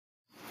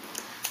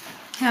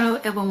Hello,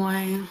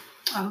 everyone.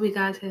 I hope you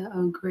guys had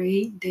a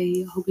great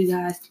day. I hope you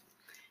guys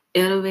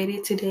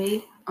elevated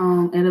today,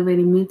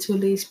 elevated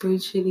mentally,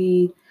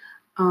 spiritually.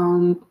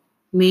 Um,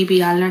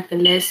 Maybe I learned a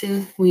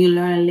lesson. When you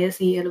learn a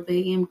lesson, you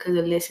elevate in because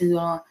the lessons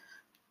gonna,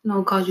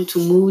 cause you to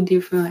move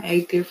different,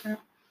 act different.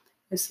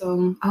 And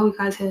so I hope you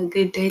guys had a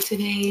good day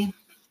today,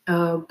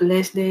 a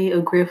blessed day, a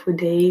grateful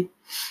day,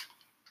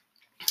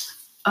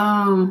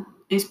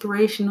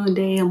 inspirational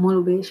day, a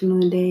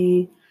motivational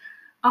day.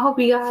 I hope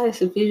you guys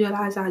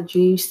visualize our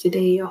dreams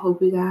today. I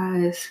hope you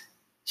guys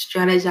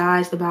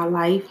strategize about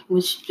life,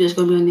 which is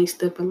going to be the next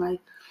step in life.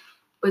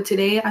 But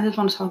today, I just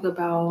want to talk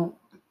about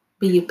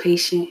being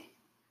patient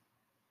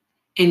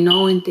and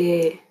knowing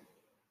that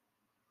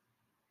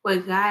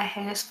what God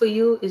has for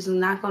you is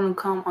not going to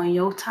come on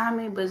your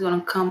timing, but it's going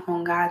to come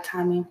on God's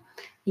timing.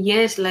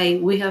 Yes, like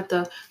we have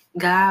to,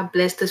 God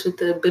blessed us with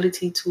the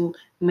ability to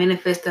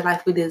manifest the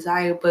life we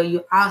desire, but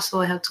you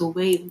also have to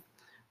wait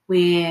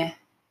when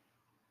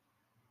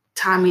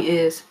timing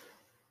is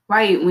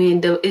right,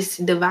 when it's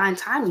divine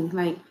timing.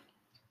 Like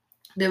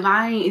the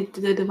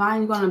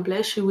divine is gonna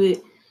bless you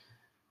with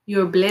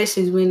your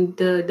blessings when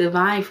the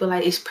divine feel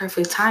like it's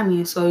perfect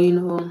timing. So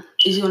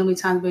it's gonna be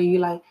times where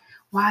you're like,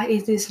 why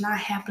is this not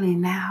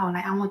happening now?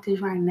 Like I want this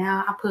right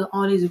now. I put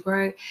all this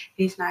work,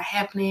 it's not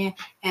happening,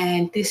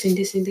 and this and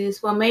this and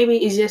this. Well, maybe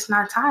it's just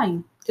not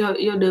time.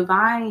 Your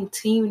divine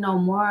team know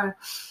more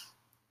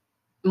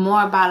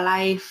about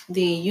life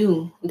than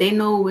you. They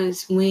know when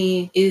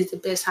is the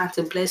best time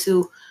to bless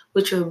you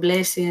with your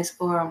blessings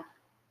or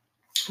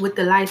with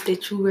the life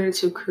that you're ready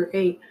to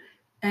create.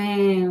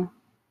 And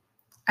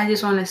I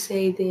just want to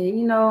say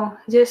that,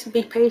 just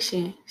be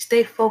patient,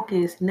 stay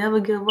focused, never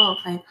give up.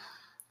 Like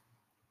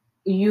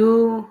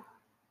you,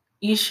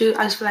 you should.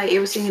 I just feel like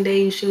every single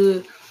day you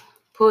should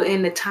put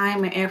in the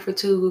time and effort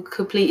to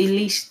complete at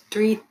least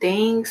 3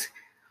 things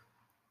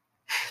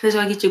that's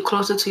gonna get you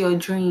closer to your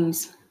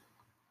dreams,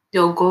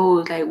 your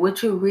goals, like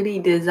what you really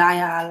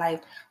desire out of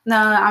life.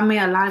 Now, I mean,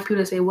 a lot of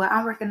people say, "Well,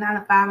 I'm working 9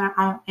 to 5,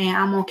 and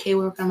I'm okay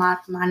working my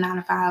 9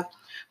 to 5,"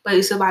 but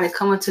it's about to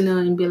come up to them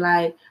and be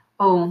like,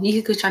 "Oh, you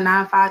can quit your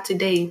 9 to 5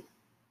 today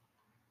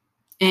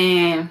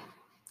and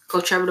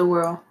go travel the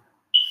world."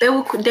 They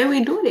will do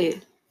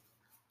that.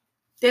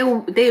 They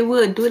will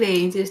do that.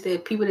 It's just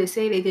that people that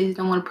say that they just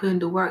don't want to put in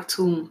the work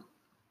to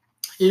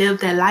live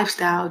that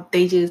lifestyle.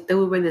 They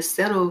would rather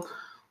settle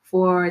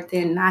for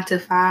their 9 to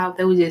 5.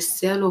 They would just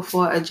settle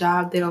for a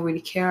job they don't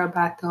really care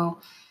about them,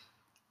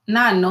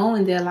 not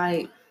knowing that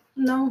like,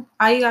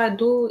 all you gotta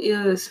do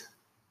is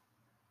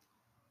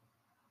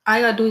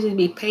just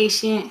be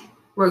patient,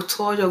 work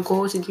towards your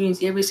goals and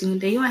dreams every single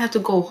day. You don't have to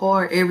go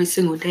hard every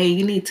single day.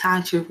 You need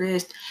time to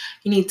rest.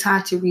 You need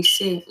time to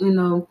reset.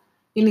 You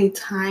need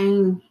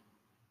time.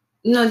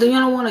 You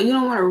don't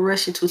wanna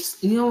rush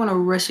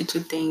into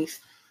things.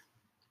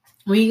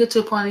 When you get to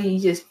a point that you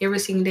just every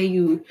single day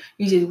you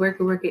just work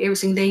it every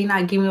single day, you're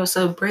not giving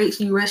yourself breaks,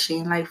 you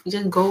rushing. Like you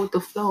just go with the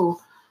flow.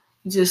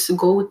 You just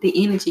go with the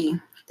energy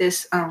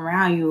that's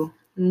around you.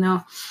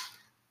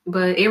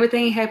 But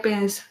everything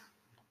happens.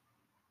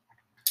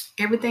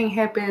 I feel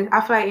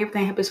like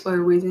everything happens for a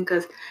reason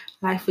because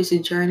life is a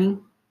journey.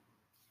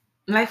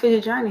 Life is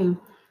a journey,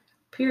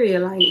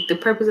 period. Like the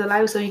purpose of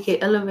life is so you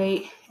can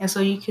elevate and so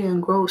you can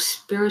grow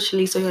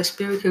spiritually, so your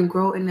spirit can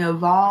grow and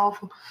evolve.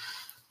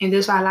 And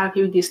that's why a lot of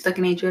people get stuck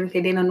in their journey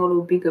because they don't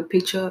know the bigger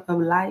picture of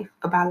life,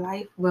 about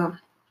life. But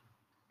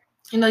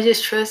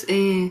just trust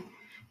in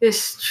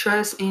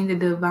the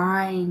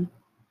divine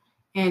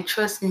and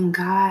trust in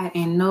God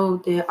and know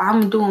that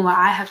I'm doing what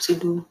I have to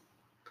do.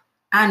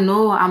 I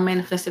know I'm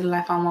manifesting the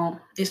life I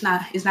want. It's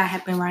not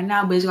happening right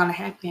now, but it's gonna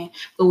happen.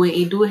 But when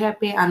it do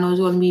happen, I know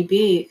it's gonna be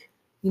big,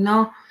 you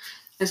know?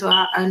 And so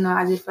I know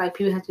I just feel like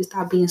people have to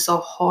stop being so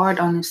hard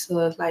on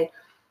themselves. Like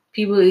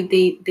people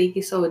they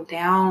get so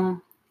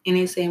down and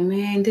they say,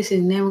 man, this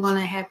is never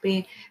gonna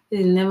happen.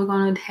 This is never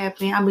gonna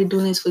happen. I've been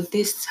doing this for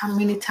how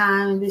many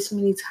times, this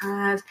many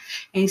times,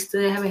 and it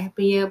still haven't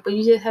happened yet. But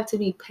you just have to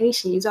be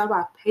patient. It's all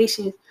about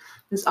patience.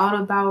 It's all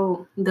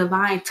about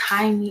divine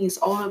timing. It's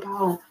all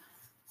about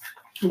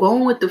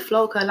going with the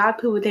flow. Cause a lot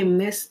of people they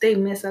mess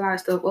a lot of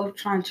stuff up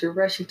trying to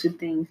rush into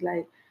things.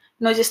 Like,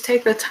 just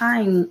take your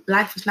time.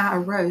 Life is not a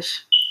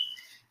rush.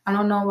 I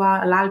don't know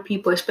why a lot of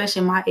people,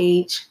 especially my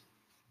age,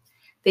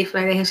 they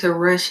feel like they have to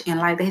rush and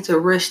like they have to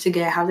rush to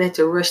get a house, they have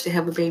to rush to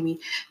have a baby,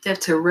 they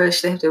have to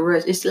rush.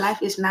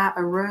 Life is not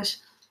a rush.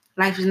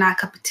 Life is not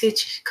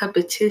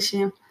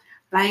competition.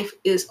 Life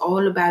is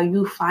all about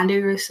you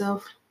finding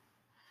yourself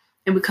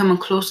and becoming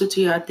closer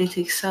to your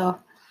authentic self.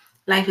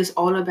 Life is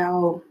all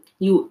about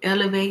you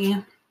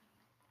elevating.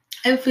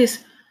 If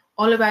it's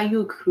all about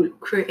you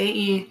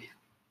creating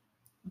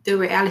the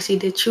reality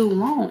that you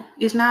want.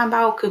 It's not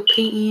about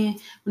competing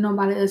with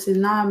nobody else. It's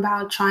not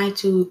about trying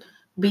to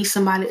be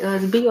somebody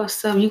else. Be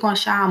yourself. You're gonna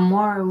shine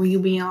more when you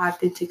be your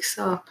authentic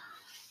self.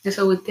 And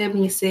so with that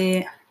being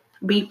said,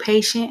 be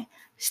patient,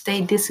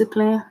 stay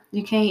disciplined.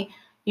 You can't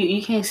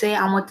say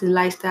I want this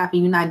lifestyle if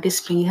you're not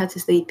disciplined. You have to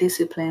stay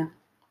disciplined.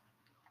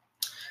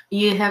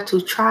 You have to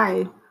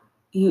try.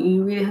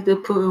 You really have to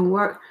put in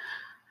work.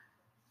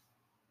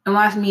 And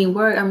when I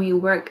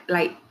mean work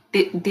like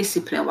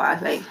discipline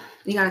wise. Like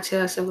you gotta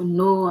tell yourself,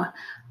 no,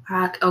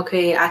 I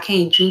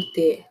can't drink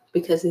that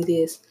because it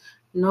is.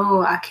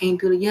 No, I can't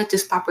do that. You have to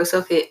stop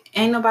yourself. It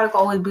ain't nobody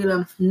gonna always be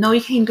like, no,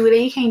 you can't do that.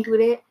 You can't do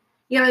that.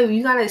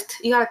 You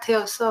gotta tell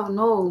yourself,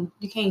 no,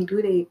 you can't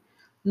do that.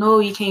 No,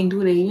 you can't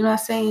do that. You know what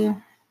I'm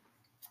saying?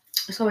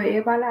 So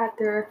everybody out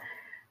there,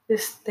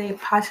 just stay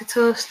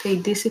positive, stay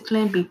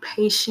disciplined, be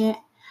patient,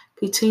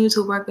 continue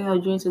to work on your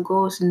dreams and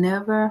goals.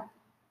 Never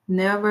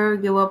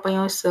give up on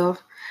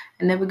yourself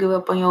and never give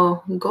up on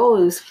your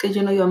goals. Because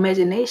you know your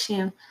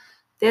imagination,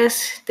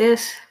 there's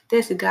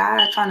a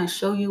God trying to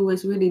show you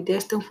what's really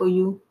destined for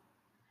you.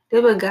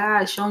 There's a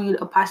God showing you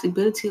a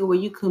possibility of where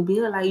you can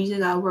be. Like you just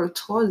gotta work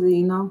towards it,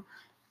 you know.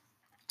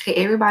 Okay,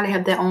 everybody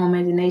have their own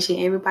imagination.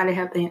 Everybody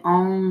have their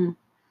own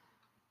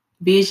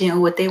vision of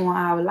what they want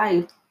out of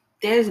life.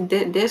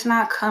 There's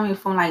not coming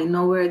from like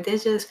nowhere.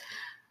 There's just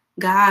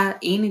God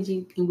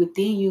energy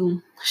within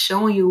you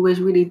showing you what's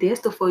really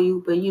destined for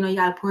you. But you know you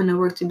gotta put in the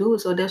work to do it.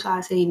 So that's why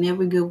I say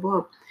never give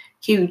up.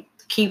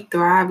 Keep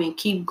thriving,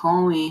 keep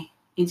going.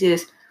 It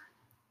just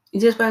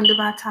by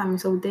divine timing.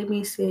 So with that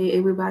being said,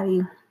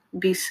 everybody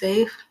be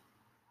safe,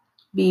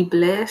 be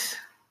blessed,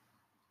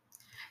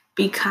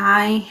 be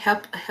kind,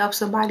 help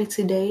somebody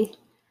today.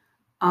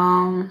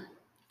 Um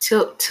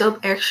tip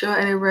extra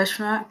at a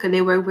restaurant because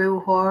they work very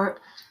hard.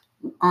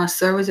 On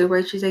service and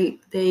waitresses,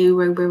 they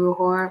work very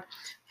hard.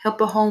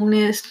 Help a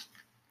homeless.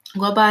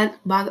 Go by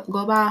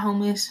a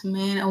homeless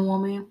man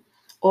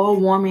or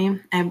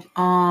woman and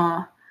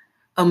a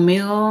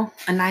meal,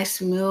 a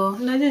nice meal.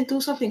 You know, just do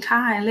something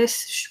kind. Let's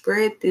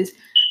spread this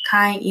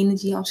kind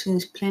energy onto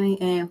this planet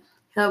and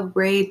help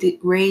raise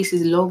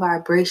this low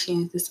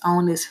vibrations that's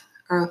on this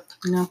earth.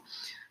 You know.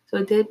 So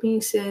with that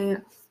being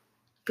said,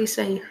 be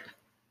safe.